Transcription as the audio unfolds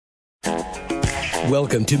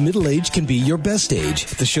Welcome to Middle Age Can Be Your Best Age,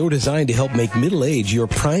 the show designed to help make middle age your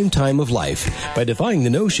prime time of life by defying the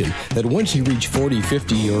notion that once you reach 40,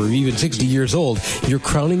 50, or even 60 years old, your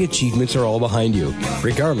crowning achievements are all behind you.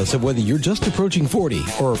 Regardless of whether you're just approaching 40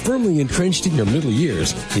 or are firmly entrenched in your middle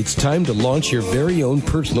years, it's time to launch your very own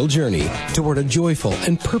personal journey toward a joyful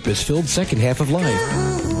and purpose-filled second half of life.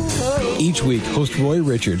 Each week, host Roy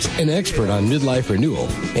Richards, an expert on midlife renewal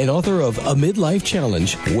and author of A Midlife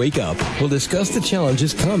Challenge, Wake Up, will discuss the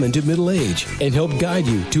challenges common to middle age and help guide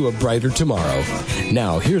you to a brighter tomorrow.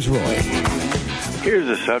 Now, here's Roy. Here's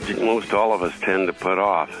a subject most all of us tend to put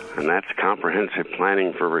off, and that's comprehensive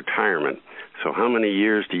planning for retirement. So how many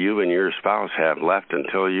years do you and your spouse have left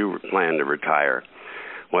until you plan to retire?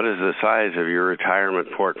 What is the size of your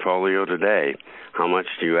retirement portfolio today? How much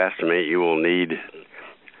do you estimate you will need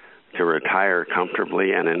to retire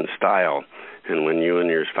comfortably and in style, and when you and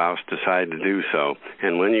your spouse decide to do so?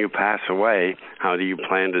 And when you pass away, how do you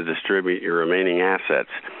plan to distribute your remaining assets?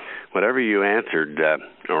 Whatever you answered,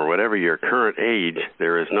 or whatever your current age,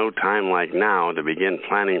 there is no time like now to begin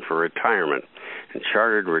planning for retirement. And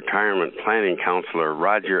Chartered Retirement Planning Counselor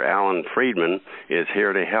Roger Allen Friedman is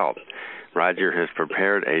here to help. Roger has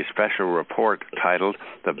prepared a special report titled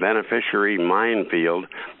The Beneficiary Minefield,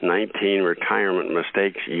 19 Retirement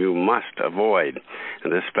Mistakes You Must Avoid.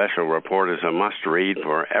 And this special report is a must-read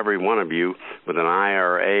for every one of you with an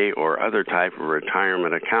IRA or other type of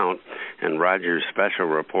retirement account. And Roger's special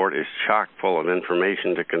report is chock full of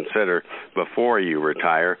information to consider before you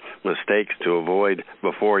retire, mistakes to avoid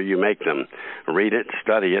before you make them. Read it,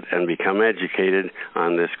 study it, and become educated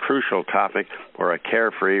on this crucial topic for a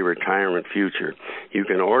carefree retirement future. You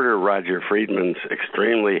can order Roger Friedman's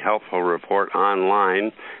extremely helpful report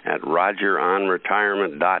online at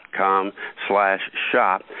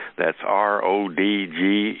rogeronretirement.com/shop. That's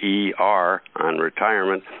RODGER on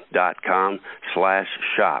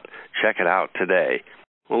retirement.com/shop. Check it out today.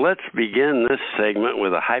 Well, let's begin this segment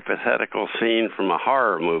with a hypothetical scene from a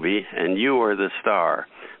horror movie, and you are the star.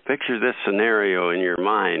 Picture this scenario in your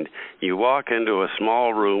mind. You walk into a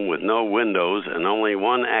small room with no windows and only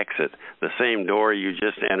one exit, the same door you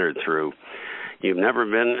just entered through. You've never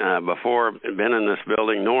been in this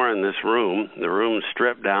building nor in this room. The room's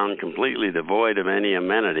stripped down, completely devoid of any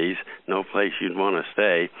amenities, no place you'd want to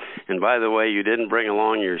stay. And by the way, you didn't bring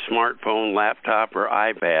along your smartphone, laptop, or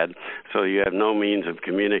iPad, so you have no means of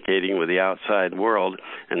communicating with the outside world.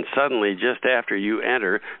 And suddenly, just after you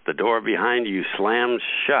enter, the door behind you slams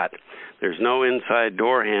shut. There's no inside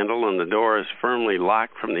door handle, and the door is firmly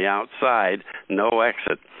locked from the outside, no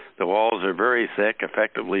exit. The walls are very thick,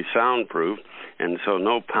 effectively soundproof, and so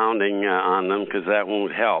no pounding on them because that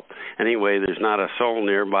won't help. Anyway, there's not a soul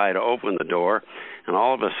nearby to open the door, and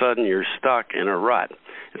all of a sudden you're stuck in a rut.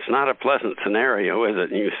 It's not a pleasant scenario, is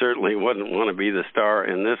it? You certainly wouldn't want to be the star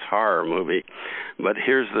in this horror movie. But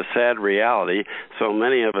here's the sad reality. So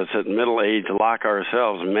many of us at middle age lock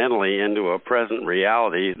ourselves mentally into a present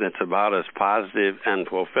reality that's about as positive and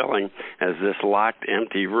fulfilling as this locked,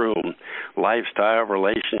 empty room. Lifestyle,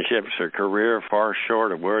 relationships, or career far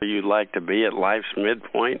short of where you'd like to be at life's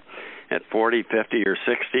midpoint. At 40, 50, or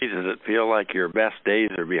 60, does it feel like your best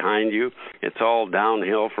days are behind you? It's all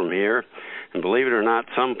downhill from here. And believe it or not,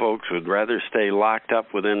 some folks would rather stay locked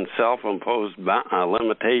up within self-imposed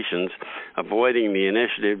limitations, avoiding the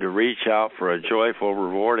initiative to reach out for a joyful,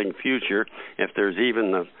 rewarding future if there's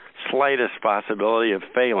even the slightest possibility of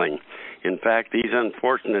failing. In fact, these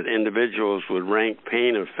unfortunate individuals would rank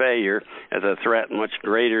pain of failure as a threat much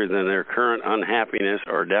greater than their current unhappiness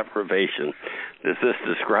or deprivation. Does this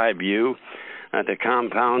describe you? To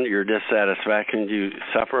compound your dissatisfaction, you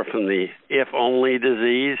suffer from the if-only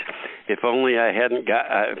disease. If only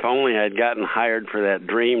I'd gotten hired for that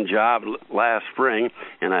dream job last spring,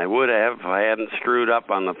 and I would have if I hadn't screwed up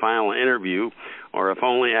on the final interview, or if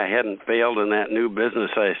only I hadn't failed in that new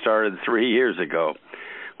business I started 3 years ago.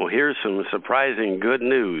 Well, here's some surprising good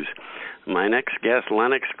news. My next guest,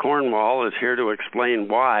 Lennox Cornwall, is here to explain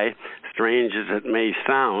why, strange as it may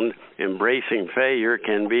sound, embracing failure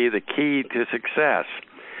can be the key to success.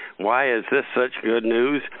 Why is this such good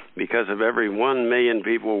news? Because of every 1 million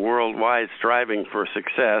people worldwide striving for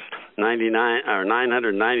success,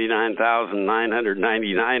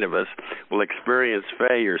 999,999 of us will experience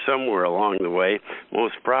failure somewhere along the way,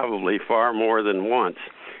 most probably far more than once.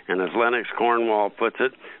 And as Lennox Cornwall puts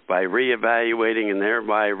it, by reevaluating and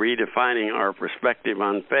thereby redefining our perspective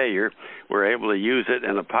on failure, we're able to use it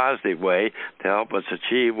in a positive way to help us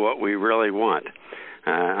achieve what we really want.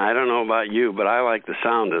 I don't know about you, but I like the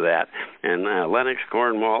sound of that. And Lennox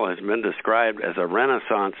Cornwall has been described as a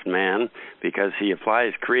Renaissance man because he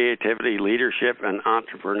applies creativity, leadership, and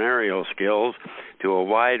entrepreneurial skills to a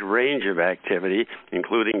wide range of activity,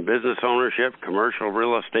 including business ownership, commercial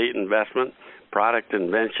real estate investment, product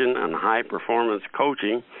invention, and high-performance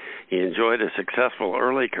coaching. He enjoyed a successful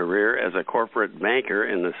early career as a corporate banker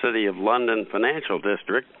in the City of London financial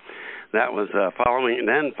district. That was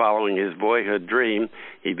following his boyhood dream,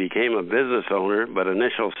 he became a business owner, but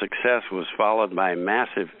initial success was followed by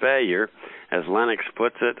massive failure. As Lennox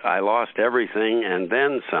puts it, I lost everything and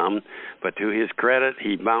then some, but to his credit,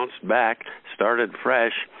 he bounced back, started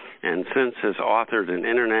fresh, and since has authored an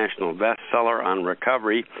international bestseller on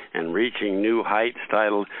recovery and reaching new heights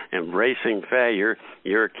titled Embracing Failure,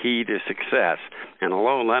 Your Key to Success. And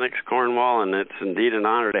hello, Lennox Cornwall, and it's indeed an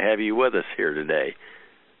honor to have you with us here today.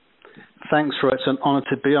 Thanks, Roy. It's an honor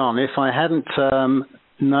to be on. If I hadn't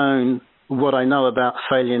known what I know about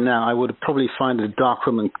failure now, I would probably find a dark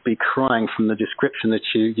room and be crying from the description that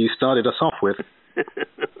you started us off with.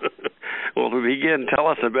 Well, to begin, tell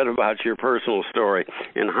us a bit about your personal story.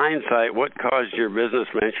 In hindsight, what caused your business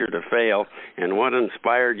venture to fail, and what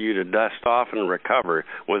inspired you to dust off and recover?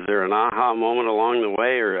 Was there an aha moment along the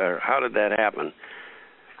way, or how did that happen?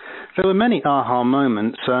 There were many aha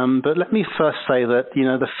moments, but let me first say that,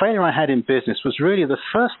 the failure I had in business was really the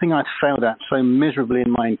first thing I'd failed at so miserably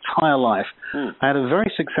in my entire life. I had a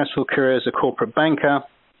very successful career as a corporate banker.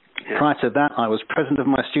 Yeah. Prior to that, I was president of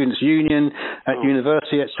my students' union at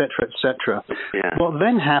university, et cetera, et cetera. Yeah. What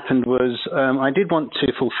then happened was I did want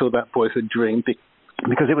to fulfill that boyhood dream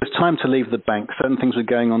because it was time to leave the bank. Certain things were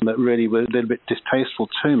going on that really were a little bit distasteful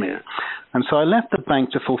to me. And so I left the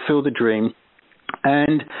bank to fulfill the dream.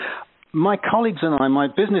 And my colleagues and I, my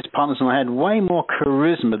business partners and I, had way more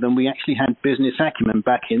charisma than we actually had business acumen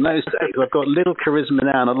back in those days. I've got little charisma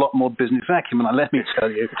now and a lot more business acumen, let me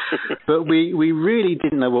tell you. But we really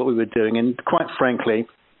didn't know what we were doing. And quite frankly,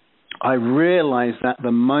 I realized that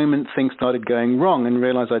the moment things started going wrong and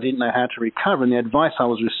realized I didn't know how to recover, and the advice I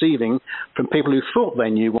was receiving from people who thought they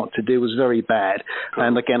knew what to do was very bad.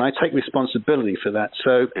 And again, I take responsibility for that.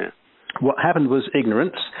 So what happened was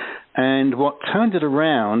ignorance. And what turned it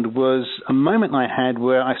around was a moment I had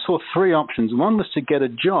where I saw three options. One was to get a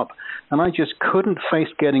job, and I just couldn't face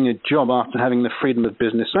getting a job after having the freedom of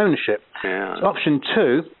business ownership. Yeah. So option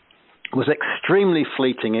two was extremely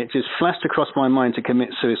fleeting. It just flashed across my mind to commit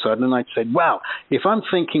suicide. And I said, wow, if I'm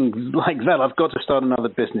thinking like that, I've got to start another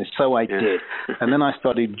business. So I did. And then I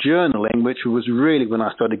started journaling, which was really when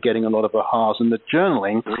I started getting a lot of ahas. And the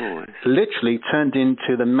journaling literally turned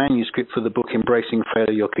into the manuscript for the book, Embracing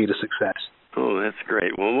Failure, Your Key to Success. Oh, that's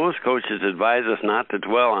great. Well, most coaches advise us not to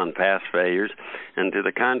dwell on past failures. And to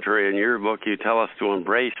the contrary, in your book, you tell us to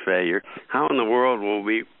embrace failure. How in the world will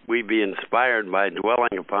we be inspired by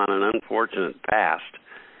dwelling upon an unfortunate past?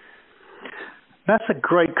 That's a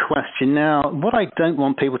great question. Now, what I don't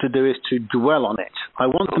want people to do is to dwell on it. I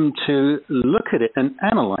want them to look at it and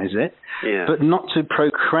analyze it, but not to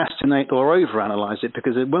procrastinate or overanalyze it,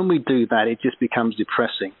 because when we do that, it just becomes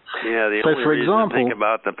depressing. Yeah, the only reason to think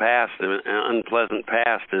about the past, an unpleasant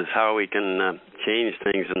past, is how we can change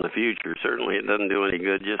things in the future. Certainly it doesn't do any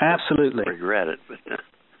good just to regret it. But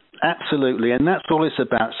Absolutely, and that's all it's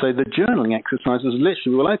about. So the journaling exercise was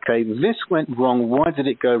literally, well, okay, this went wrong, why did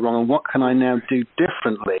it go wrong, and what can I now do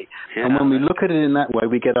differently? Yeah. And when we look at it in that way,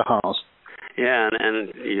 we get ahas. Yeah,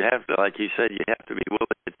 and you have to, like you said, you have to be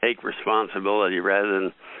willing to take responsibility rather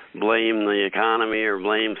than blame the economy or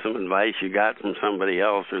blame some advice you got from somebody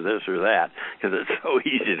else or this or that, because it's so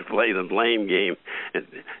easy to play the blame game. It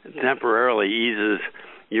temporarily eases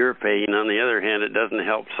your pain. On the other hand, it doesn't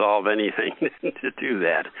help solve anything to do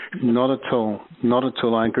that. Not at all. Not at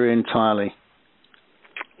all. I agree entirely.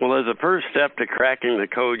 Well, as a first step to cracking the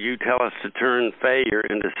code, you tell us to turn failure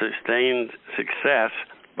into sustained success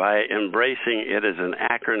by embracing it as an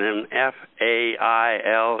acronym,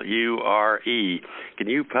 FAILURE. Can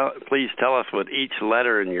you please tell us what each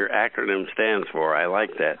letter in your acronym stands for? I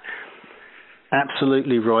like that.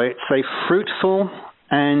 Absolutely, Roy. It's a fruitful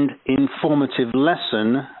and informative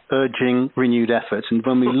lesson urging renewed effort. And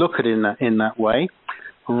when we look at it in that way,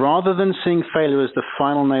 rather than seeing failure as the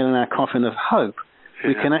final nail in our coffin of hope,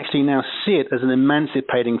 we can actually now see it as an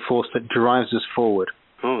emancipating force that drives us forward.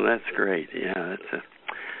 Oh, that's great. Yeah,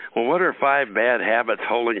 well, what are 5 bad habits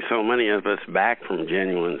holding so many of us back from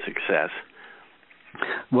genuine success?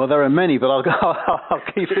 Well, there are many, but I'll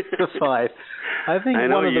keep it to 5. I think I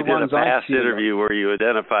know one of the you did ones a past interview where you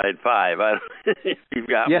identified 5. You've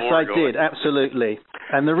got yes, more I did, absolutely.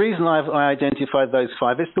 And the reason I identified those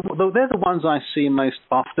 5 is they're the ones I see most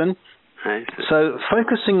often. So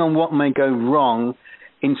focusing on what may go wrong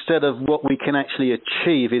instead of what we can actually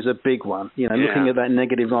achieve is a big one, looking at that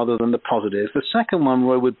negative rather than the positive. The second one,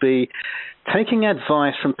 Roy, would be taking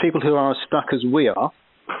advice from people who are as stuck as we are.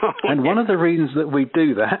 And one of the reasons that we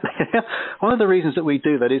do that,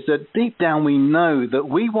 is that deep down we know that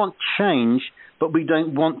we want change, but we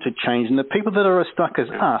don't want to change. And the people that are as stuck as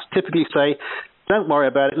us typically say, don't worry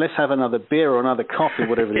about it, let's have another beer or another coffee,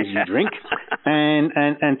 whatever it is you drink,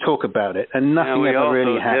 and talk about it. And nothing ever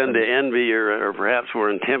really happens. We also tend to envy or perhaps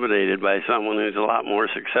we're intimidated by someone who's a lot more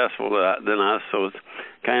successful than us, so it's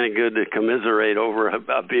kind of good to commiserate over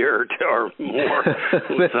a beer or more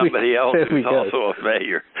with somebody else who's also a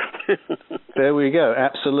failure. There we go.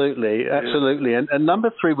 Absolutely. And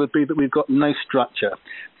number 3 would be that we've got no structure.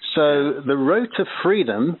 So the road to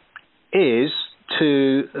freedom is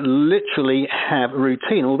to literally have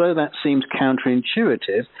routine. Although that seems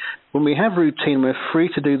counterintuitive, when we have routine, we're free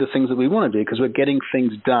to do the things that we want to do because we're getting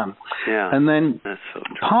things done. Yeah, and then that's so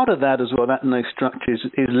true. Part of that as well, that no structure, is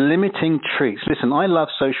limiting treats. Listen, I love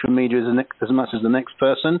social media as much as the next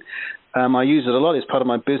person. I use it a lot. It's part of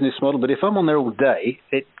my business model. But if I'm on there all day,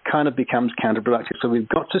 it kind of becomes counterproductive. So we've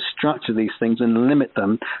got to structure these things and limit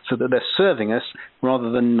them so that they're serving us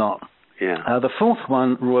rather than not. Yeah. The fourth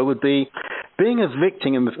one, Roy, would be being a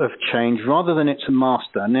victim of change rather than its a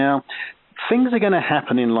master. Now, things are going to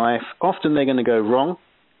happen in life. Often they're going to go wrong.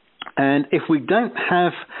 And if we don't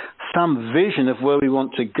have some vision of where we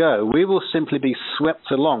want to go, we will simply be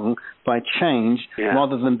swept along by change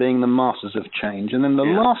rather than being the masters of change. And then the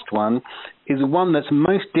last one is one that's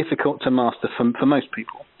most difficult to master for most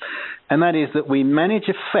people. And that is that we manage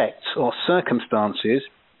effects or circumstances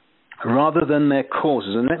rather than their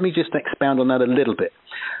causes. And let me just expound on that a little bit.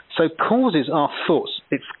 So causes are thoughts.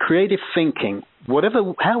 It's creative thinking.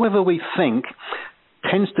 However we think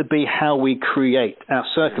tends to be how we create our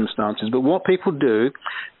circumstances. But what people do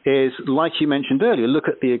is, like you mentioned earlier, look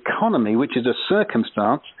at the economy, which is a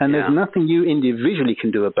circumstance, and there's nothing you individually can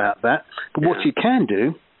do about that. But what you can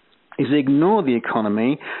do is ignore the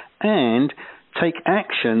economy and take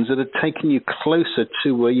actions that are taking you closer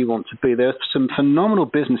to where you want to be. There are some phenomenal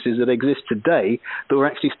businesses that exist today that were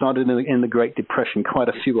actually started in the Great Depression, quite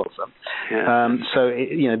a few of them.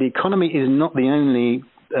 Yeah. The economy is not the only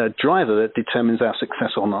driver that determines our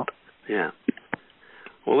success or not. Yeah.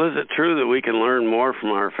 Well, is it true that we can learn more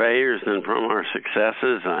from our failures than from our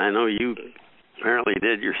successes? I know you apparently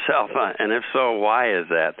did yourself, and if so, why is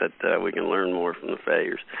that we can learn more from the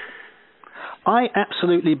failures? I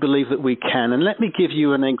absolutely believe that we can, and let me give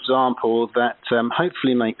you an example that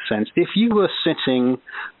hopefully makes sense. If you were sitting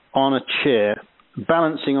on a chair,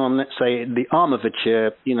 balancing on, let's say, the arm of a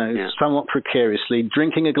chair, somewhat precariously,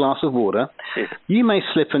 drinking a glass of water, you may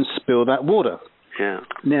slip and spill that water. Yeah.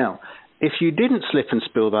 Now, if you didn't slip and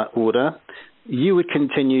spill that water, you would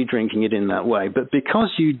continue drinking it in that way. But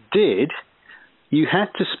because you did, you had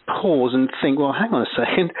to pause and think, well, hang on a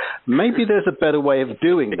second, maybe there's a better way of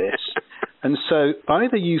doing this. And so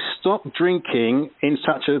either you stop drinking in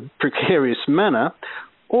such a precarious manner,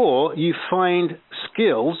 or you find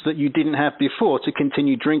skills that you didn't have before to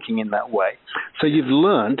continue drinking in that way. So you've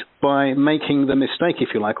learned by making the mistake, if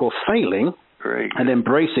you like, or failing, and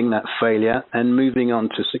embracing that failure and moving on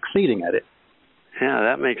to succeeding at it. Yeah,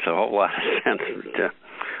 that makes a whole lot of sense.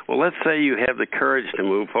 Well, let's say you have the courage to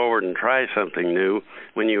move forward and try something new.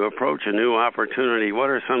 When you approach a new opportunity, what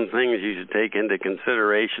are some things you should take into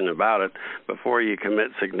consideration about it before you commit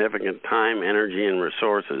significant time, energy, and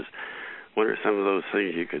resources? What are some of those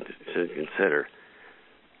things you should consider?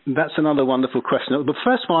 That's another wonderful question. The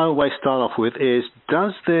first one I always start off with is,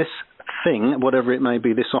 does this thing, whatever it may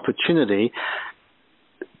be, this opportunity,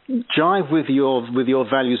 jive with your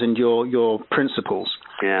values and your principles?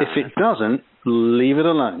 Yeah. If it doesn't, leave it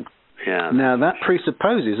alone. Yeah. Now, that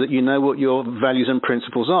presupposes that you know what your values and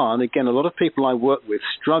principles are. And again, a lot of people I work with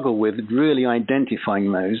struggle with really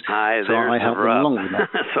identifying those. So I help them along with that.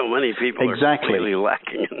 So many people are completely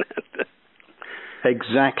lacking in that.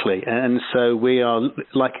 Exactly. And so we're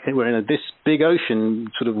in this big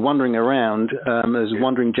ocean sort of wandering around as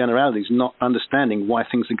wandering generalities, not understanding why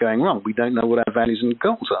things are going wrong. We don't know what our values and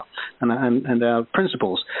goals are and our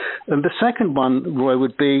principles. And the second one, Roy,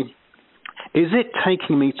 would be, is it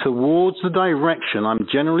taking me towards the direction I'm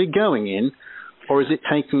generally going in, or is it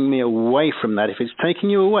taking me away from that? If it's taking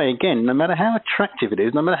you away, again, no matter how attractive it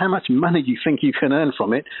is, no matter how much money you think you can earn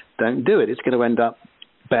from it, don't do it. It's going to end up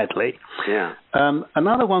badly. Yeah.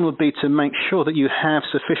 Another one would be to make sure that you have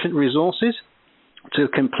sufficient resources to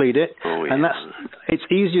complete it. Oh, yeah. And it's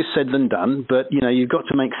easier said than done, but you've got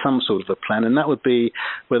to make some sort of a plan, and that would be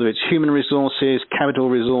whether it's human resources, capital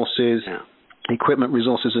resources, equipment,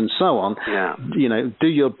 resources, and so on, do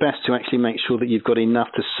your best to actually make sure that you've got enough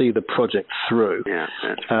to see the project through. Yeah,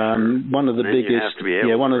 that's for sure. One of the then biggest... You have to be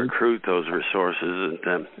able to recruit those resources,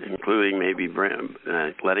 and, including maybe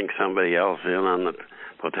letting somebody else in on the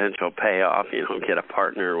potential payoff, get a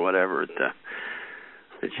partner or whatever.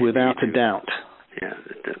 Without a doubt. Yeah.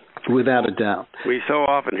 Without a doubt. We so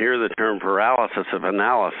often hear the term paralysis of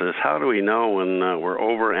analysis. How do we know when we're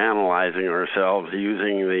overanalyzing ourselves,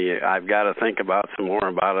 using the I've got to think about some more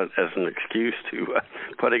about it as an excuse to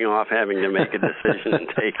putting off having to make a decision and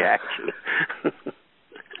take action?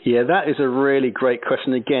 Yeah, that is a really great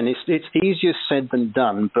question. Again, it's easier said than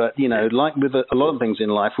done, but, like with a lot of things in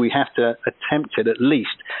life, we have to attempt it at least.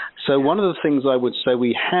 So one of the things I would say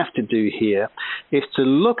we have to do here is to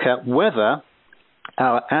look at whether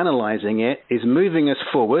our analyzing it is moving us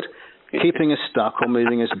forward, keeping us stuck, or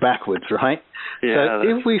moving us backwards, right? Yeah,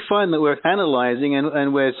 so if we find that we're analyzing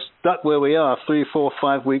and we're stuck where we are 3, 4,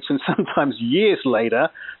 5 weeks and sometimes years later,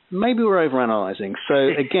 maybe we're overanalyzing. So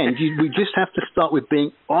again, we just have to start with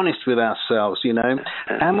being honest with ourselves,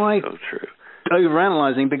 Am I so true.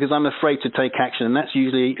 overanalyzing because I'm afraid to take action? And that's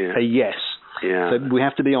usually a yes. Yeah. So we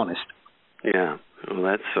have to be honest. Yeah. Well,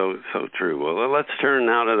 that's so true. Well, let's turn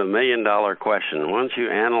now to the million-dollar question. Once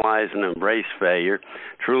you analyze and embrace failure,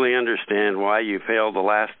 truly understand why you failed the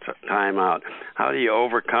last time out, how do you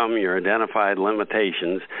overcome your identified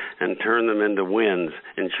limitations and turn them into wins?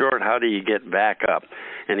 In short, how do you get back up?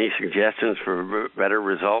 Any suggestions for better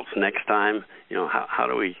results next time? How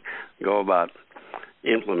do we go about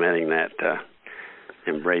implementing that,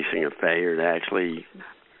 embracing a failure to actually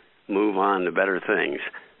move on to better things?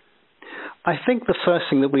 I think the first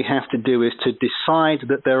thing that we have to do is to decide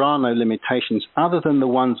that there are no limitations other than the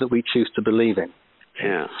ones that we choose to believe in.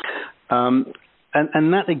 Yeah.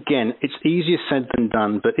 And that, again, it's easier said than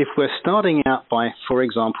done. But if we're starting out by, for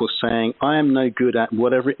example, saying, I am no good at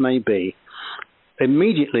whatever it may be,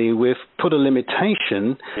 immediately we've put a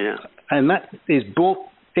limitation, and that is brought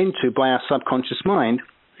into by our subconscious mind,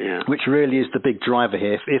 which really is the big driver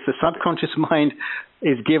here. If the subconscious mind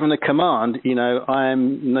is given a command, I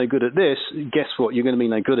am no good at this, guess what? You're going to be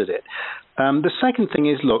no good at it. The second thing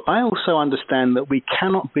is, look, I also understand that we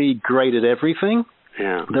cannot be great at everything.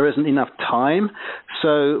 Yeah. There isn't enough time.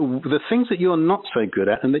 So the things that you're not so good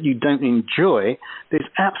at and that you don't enjoy, there's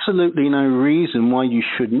absolutely no reason why you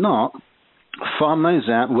should not farm those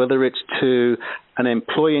out, whether it's to an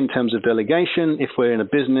employee in terms of delegation, if we're in a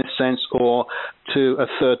business sense, or to a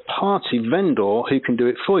third-party vendor who can do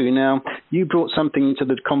it for you. Now, you brought something into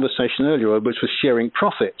the conversation earlier, which was sharing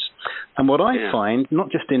profits. And what I find,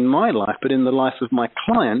 not just in my life, but in the life of my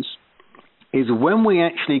clients, is when we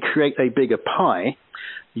actually create a bigger pie,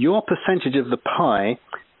 your percentage of the pie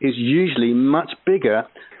is usually much bigger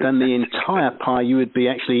than the entire pie you would be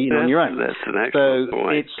actually eating on your own. That's an excellent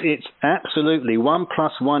point. It's absolutely 1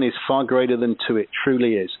 + 1 is far greater than 2. It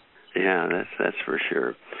truly is. Yeah, that's for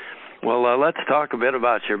sure. Well, let's talk a bit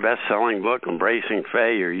about your best-selling book, Embracing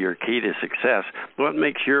Failure, Your Key to Success. What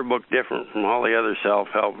makes your book different from all the other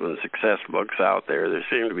self-help and success books out there? There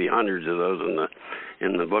seem to be hundreds of those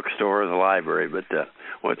in the bookstore or the library, but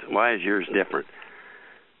why is yours different?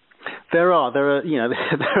 There are there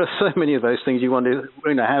are so many of those things you wonder,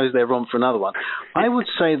 how is there room for another one? I would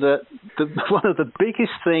say that one of the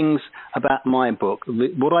biggest things about my book,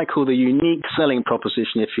 what I call the unique selling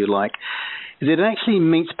proposition, if you like, is it actually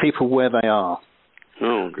meets people where they are.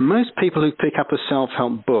 Oh, most people who pick up a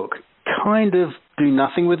self-help book kind of do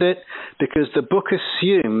nothing with it because the book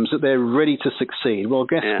assumes that they're ready to succeed. Well,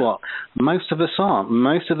 guess what? Most of us aren't.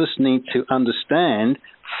 Most of us need to understand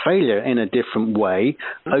failure in a different way,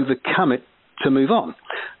 overcome it to move on.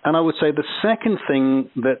 And I would say the second thing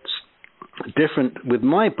that's different with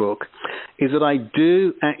my book is that I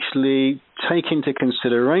do actually take into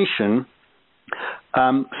consideration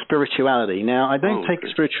spirituality. Now, I don't take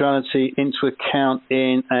spirituality into account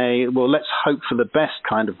in a, let's hope for the best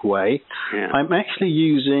kind of way. Yeah. I'm actually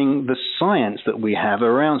using the science that we have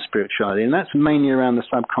around spirituality, and that's mainly around the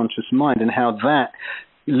subconscious mind and how that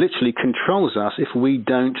literally controls us if we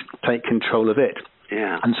don't take control of it.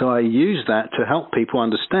 Yeah. And so I use that to help people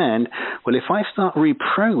understand, well, if I start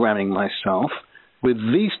reprogramming myself with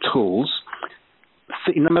these tools,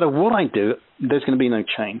 no matter what I do, there's going to be no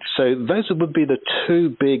change. So those would be the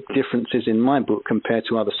two big differences in my book compared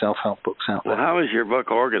to other self-help books out there. Well, how is your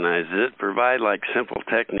book organized? Does it provide simple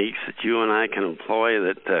techniques that you and I can employ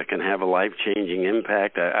that can have a life-changing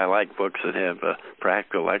impact? I like books that have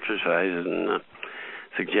practical exercises and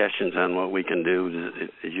suggestions on what we can do.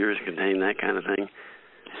 Does yours contain that kind of thing?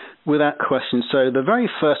 Without question. So the very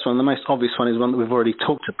first one, the most obvious one, is one that we've already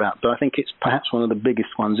talked about, but I think it's perhaps one of the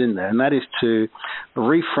biggest ones in there, and that is to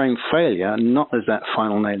reframe failure not as that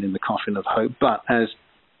final nail in the coffin of hope, but as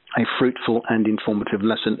a fruitful and informative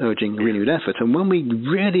lesson urging renewed effort. And when we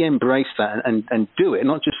really embrace that and do it,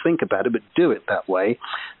 not just think about it, but do it that way,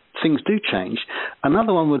 things do change.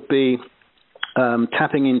 Another one would be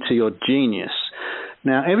tapping into your genius.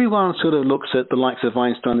 Now, everyone sort of looks at the likes of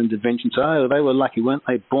Einstein and Da Vinci and says, oh, they were lucky, weren't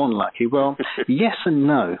they born lucky? Well, yes and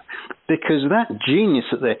no, because that genius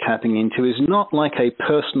that they're tapping into is not like a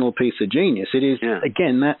personal piece of genius. It is,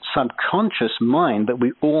 again, that subconscious mind that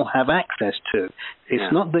we all have access to.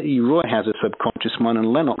 It's not that Roy has a subconscious mind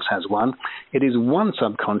and Lennox has one. It is one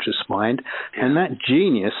subconscious mind, and that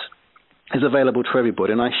genius is available to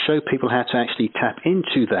everybody. And I show people how to actually tap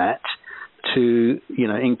into that to,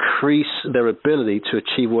 increase their ability to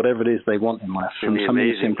achieve whatever it is they want in life. From something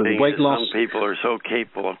as simple as weight loss. Some people are so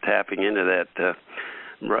capable of tapping into that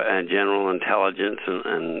general intelligence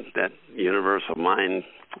and that universal mind,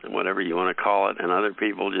 whatever you want to call it, and other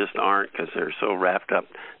people just aren't because they're so wrapped up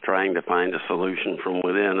trying to find a solution from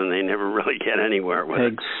within, and they never really get anywhere with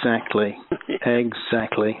it.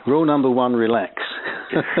 Exactly. Rule number one, relax.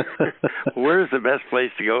 Where's the best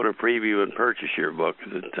place to go to preview and purchase your book?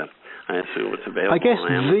 I assume it's available. I guess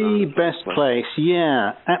on Amazon. The best place,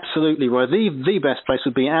 absolutely, Roy. The best place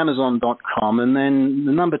would be Amazon.com, and then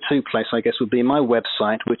the number two place, I guess, would be my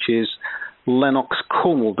website, which is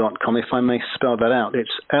LennoxCornwall.com, if I may spell that out.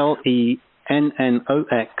 It's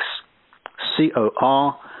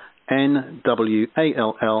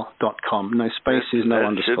LennoxCornwall.com. No spaces, no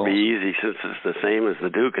underscores. Should be easy since it's the same as the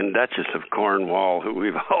Duke and Duchess of Cornwall, who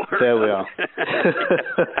we've all heard There we are.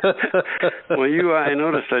 Well, I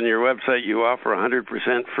noticed on your website you offer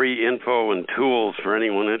 100% free info and tools for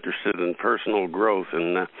anyone interested in personal growth.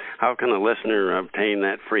 And how can a listener obtain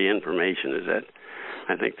that free information?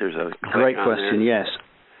 I think there's a great question. There. Yes.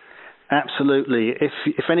 Absolutely.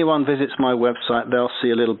 If anyone visits my website, they'll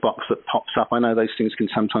see a little box that pops up. I know those things can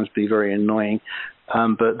sometimes be very annoying,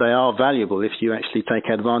 but they are valuable if you actually take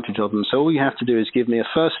advantage of them. So all you have to do is give me a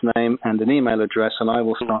first name and an email address, and I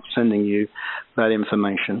will start sending you that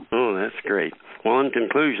information. Oh, that's great. Well, in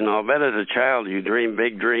conclusion, I'll bet as a child you dreamed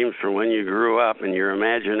big dreams for when you grew up, and in your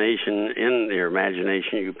imagination,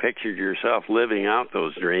 you pictured yourself living out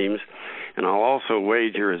those dreams. And I'll also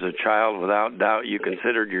wager as a child, without doubt, you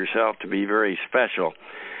considered yourself to be very special.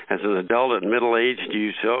 As an adult at middle age, do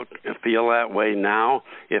you still feel that way now?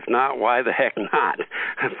 If not, why the heck not?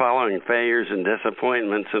 Following failures and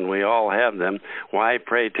disappointments, and we all have them, why,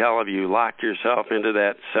 pray tell, have you locked yourself into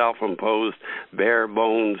that self-imposed,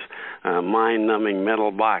 bare-bones, mind-numbing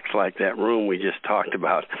metal box like that room we just talked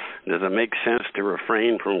about? Does it make sense to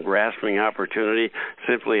refrain from grasping opportunity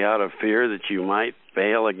simply out of fear that you might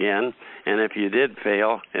fail again? And if you did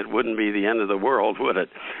fail, it wouldn't be the end of the world, would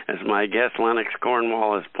it? As my guest Lennox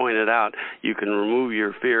Cornwall has pointed out, you can remove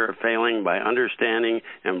your fear of failing by understanding,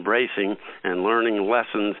 embracing, and learning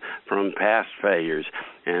lessons from past failures.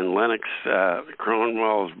 And Lennox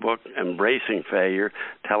Cornwall's book, Embracing Failure,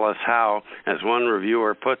 Tell Us How. As one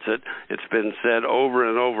reviewer puts it, it's been said over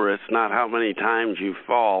and over, it's not how many times you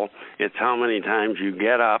fall, it's how many times you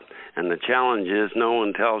get up. And the challenge is no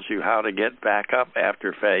one tells you how to get back up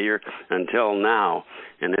after failure until now.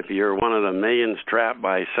 And if you're one of the millions trapped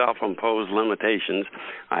by self-imposed limitations,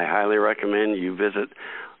 I highly recommend you visit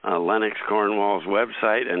Lennox Cornwall's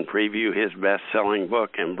website and preview his best-selling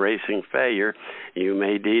book, Embracing Failure. You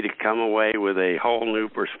may indeed come away with a whole new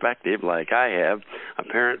perspective like I have.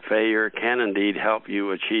 Apparent failure can indeed help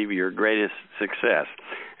you achieve your greatest success.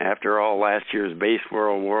 After all, last year's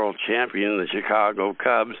baseball world champion, the Chicago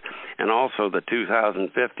Cubs, and also the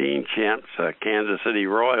 2015 champs, Kansas City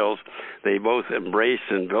Royals, they both embraced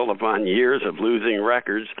and built upon years of losing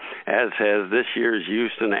records, as has this year's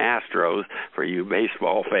Houston Astros for you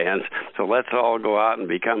baseball fans. So let's all go out and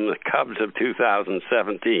become the Cubs of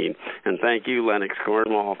 2017. And thank you, Lennox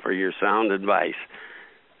Cornwall, for your sound advice.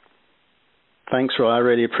 Thanks, Roy. I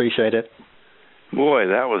really appreciate it. Boy,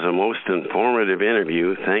 that was a most informative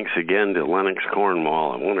interview. Thanks again to Lennox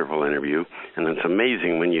Cornwall, a wonderful interview. And it's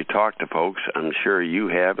amazing when you talk to folks, I'm sure you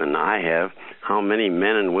have and I have, how many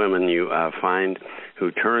men and women you find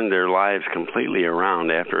who turn their lives completely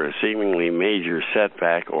around after a seemingly major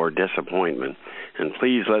setback or disappointment. And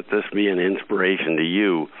please let this be an inspiration to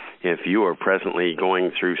you. If you are presently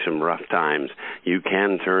going through some rough times, you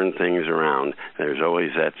can turn things around. There's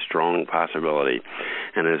always that strong possibility.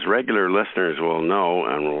 And as regular listeners will know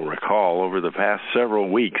and will recall, over the past several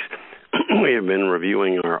weeks, we have been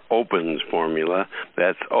reviewing our OPENS formula.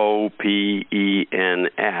 That's OPENS.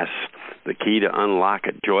 the key to unlock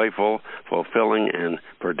a joyful, fulfilling, and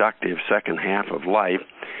productive second half of life.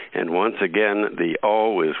 And once again, the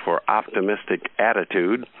O is for optimistic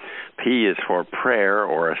attitude. P is for prayer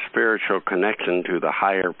or a spiritual connection to the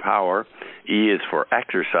higher power. E is for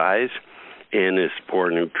exercise. N is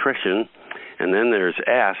for nutrition. And then there's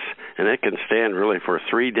S, and it can stand really for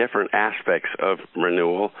three different aspects of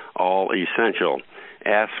renewal, all essential.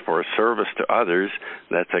 S for service to others.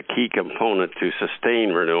 That's a key component to sustain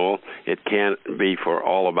renewal. It can't be for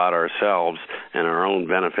all about ourselves and our own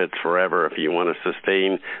benefits forever if you want to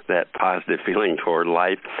sustain that positive feeling toward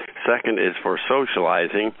life. Second is for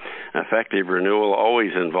socializing. Effective renewal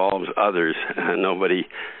always involves others. Nobody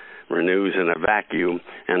renews in a vacuum.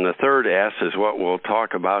 And the third S is what we'll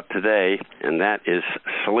talk about today, and that is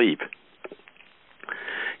sleep.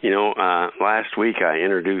 Last week I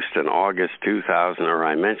introduced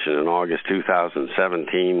I mentioned an August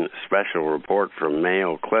 2017 special report from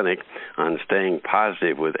Mayo Clinic on staying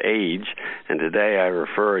positive with age, and today I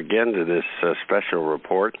refer again to this special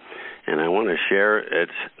report, and I want to share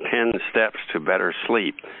its 10 steps to better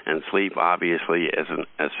sleep, and sleep obviously is an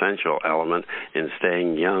essential element in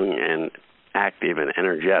staying young and active and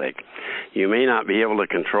energetic. You may not be able to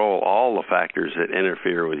control all the factors that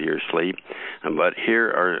interfere with your sleep, but here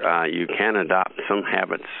are you can adopt some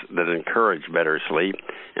habits that encourage better sleep,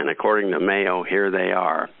 and according to Mayo, here they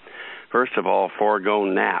are. First of all, forego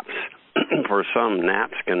naps. For some,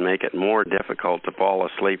 naps can make it more difficult to fall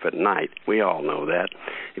asleep at night. We all know that.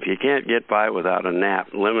 If you can't get by without a nap,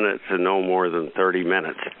 limit it to no more than 30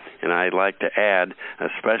 minutes. And I'd like to add,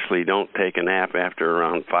 especially don't take a nap after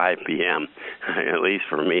around 5 p.m. At least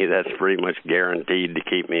for me, that's pretty much guaranteed to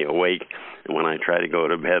keep me awake when I try to go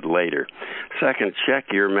to bed later. Second, check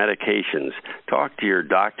your medications. Talk to your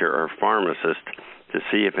doctor or pharmacist to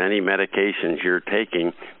see if any medications you're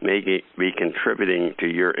taking may be contributing to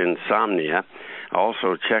your insomnia.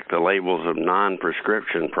 Also, check the labels of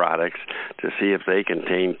non-prescription products to see if they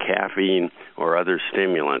contain caffeine or other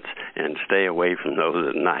stimulants, and stay away from those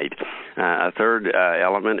at night. A third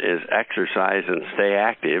element is exercise and stay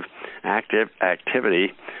active.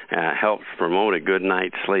 Activity helps promote a good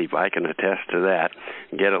night's sleep. I can attest to that.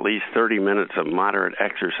 Get at least 30 minutes of moderate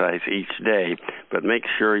exercise each day, but make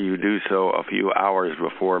sure you do so a few hours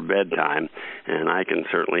before bedtime, and I can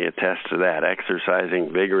certainly attest to that.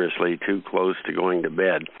 Exercising vigorously too close to going to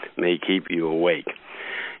bed may keep you awake.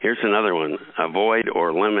 Here's another one. Avoid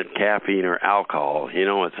or limit caffeine or alcohol.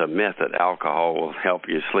 It's a myth that alcohol will help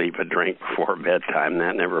you sleep a drink before bedtime.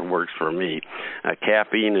 That never works for me.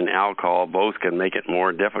 Caffeine and alcohol both can make it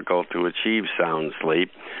more difficult to achieve sound sleep,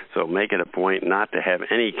 so make it a point not to have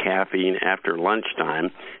any caffeine after lunchtime,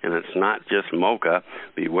 and it's not just mocha.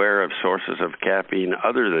 Beware of sources of caffeine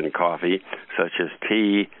other than coffee, such as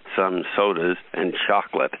tea, some sodas, and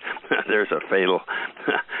chocolate. There's a fatal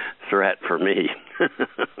threat for me.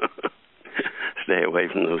 Stay away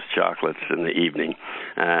from those chocolates in the evening.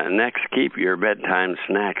 Next, keep your bedtime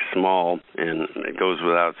snacks small, and it goes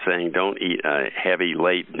without saying, don't eat a heavy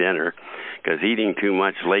late dinner, because eating too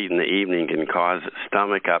much late in the evening can cause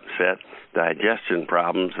stomach upset, digestion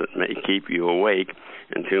problems that may keep you awake,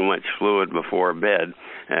 and too much fluid before bed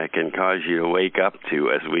can cause you to wake up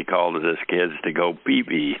to, as we called it as kids, to go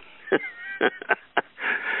pee-pee.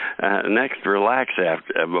 Next, relax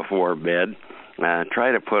before bed.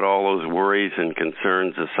 Try to put all those worries and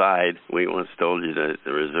concerns aside. We once told you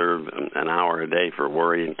to reserve an hour a day for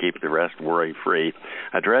worry and keep the rest worry-free.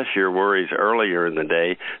 Address your worries earlier in the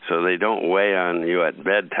day so they don't weigh on you at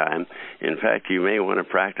bedtime. In fact, you may want to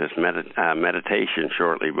practice meditation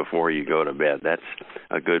shortly before you go to bed. That's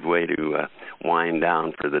a good way to wind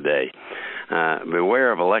down for the day.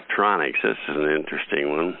 Beware of electronics. This is an interesting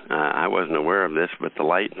one. I wasn't aware of this, but the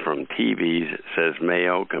light from TVs, says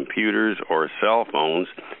Mayo, computers, or cell phones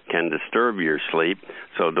can disturb your sleep,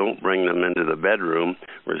 so don't bring them into the bedroom.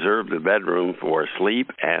 Reserve the bedroom for sleep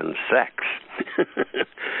and sex.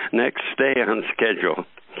 Next, stay on schedule.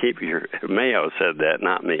 Mayo said that,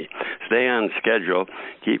 not me. Stay on schedule.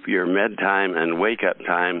 Keep your bedtime and wake-up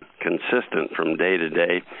time consistent from day to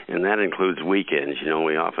day, and that includes weekends.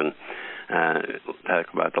 We often talk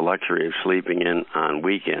about the luxury of sleeping in on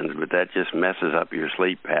weekends, but that just messes up your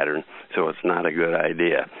sleep pattern, so it's not a good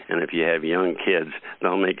idea. And if you have young kids,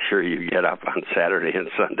 they'll make sure you get up on Saturday and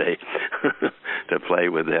Sunday to play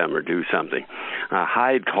with them or do something.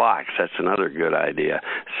 Hide clocks. That's another good idea.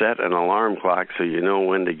 Set an alarm clock so you know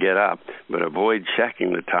when to get up, but avoid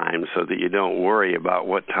checking the time so that you don't worry about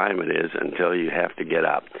what time it is until you have to get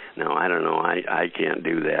up. Now, I don't know. I can't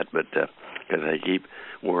do that, but because I keep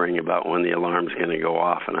worrying about when the alarm's going to go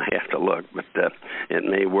off and I have to look, but it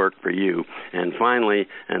may work for you. And finally,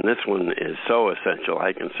 and this one is so essential,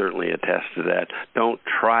 I can certainly attest to that, don't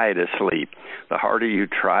try to sleep. The harder you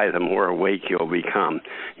try, the more awake you'll become.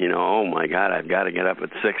 You know, oh my God, I've got to get up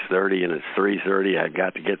at 6:30 and it's 3:30, I've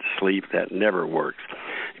got to get to sleep. That never works.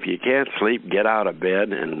 If you can't sleep, get out of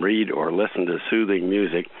bed and read or listen to soothing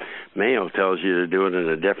music. Mayo tells you to do it in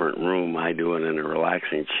a different room. I do it in a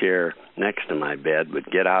relaxing chair next to my bed, but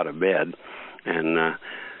get out of bed. And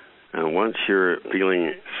once you're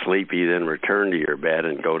feeling sleepy, then return to your bed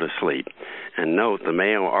and go to sleep. And note, the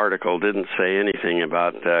Mayo article didn't say anything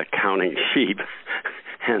about counting sheep,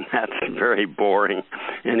 and that's very boring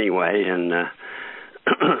anyway, and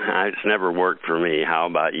it's never worked for me. How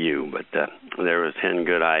about you? But there was 10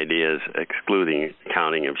 good ideas excluding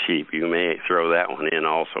counting of sheep. You may throw that one in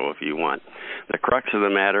also if you want. The crux of the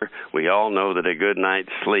matter, we all know that a good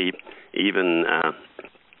night's sleep, even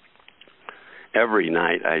every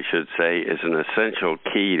night, I should say, is an essential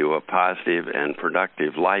key to a positive and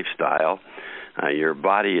productive lifestyle. Your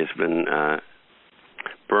body has been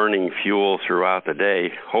burning fuel throughout the day,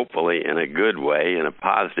 hopefully in a good way, in a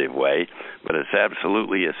positive way, but it's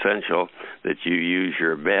absolutely essential that you use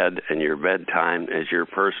your bed and your bedtime as your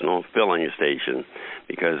personal filling station,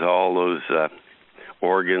 because all those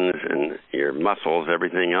organs and your muscles,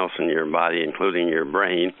 everything else in your body, including your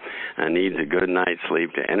brain, needs a good night's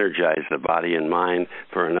sleep to energize the body and mind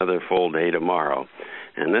for another full day tomorrow.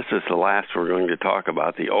 And this is the last we're going to talk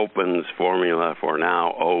about, the OPENS formula for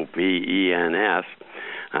now, OPENS.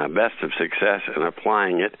 Best of success in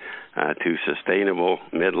applying it to sustainable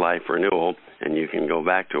midlife renewal. And you can go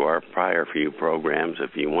back to our prior few programs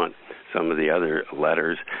if you want some of the other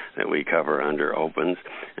letters that we cover under OPENS.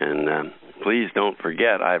 And please don't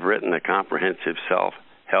forget, I've written a comprehensive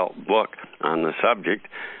self-help book on the subject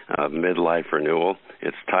of midlife renewal.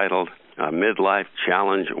 It's titled Midlife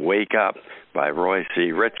Challenge Wake Up by Roy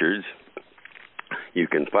C. Richards. You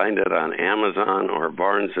can find it on Amazon or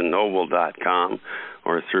BarnesandNoble.com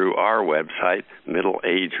or through our website,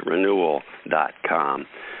 middleagerenewal.com.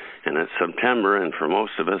 And it's September, and for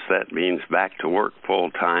most of us that means back to work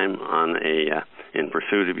full-time in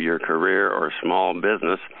pursuit of your career or small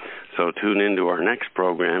business. So tune into our next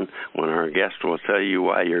program when our guest will tell you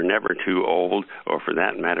why you're never too old, or for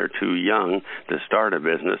that matter too young, to start a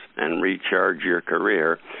business and recharge your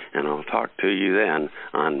career. And I'll talk to you then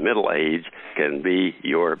on Middle Age Can Be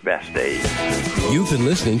Your Best Age. You've been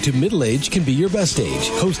listening to Middle Age Can Be Your Best Age,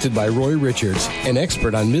 hosted by Roy Richards, an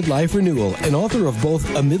expert on midlife renewal and author of both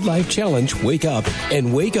A Midlife Challenge, Wake Up,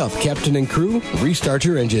 and Wake Up, Captain and Crew, Restart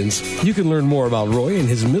Your Engines. You can learn more about Roy and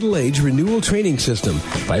his Middle Age Renewal Training System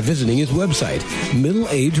by visiting his website,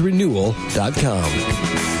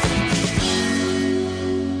 middleagerenewal.com.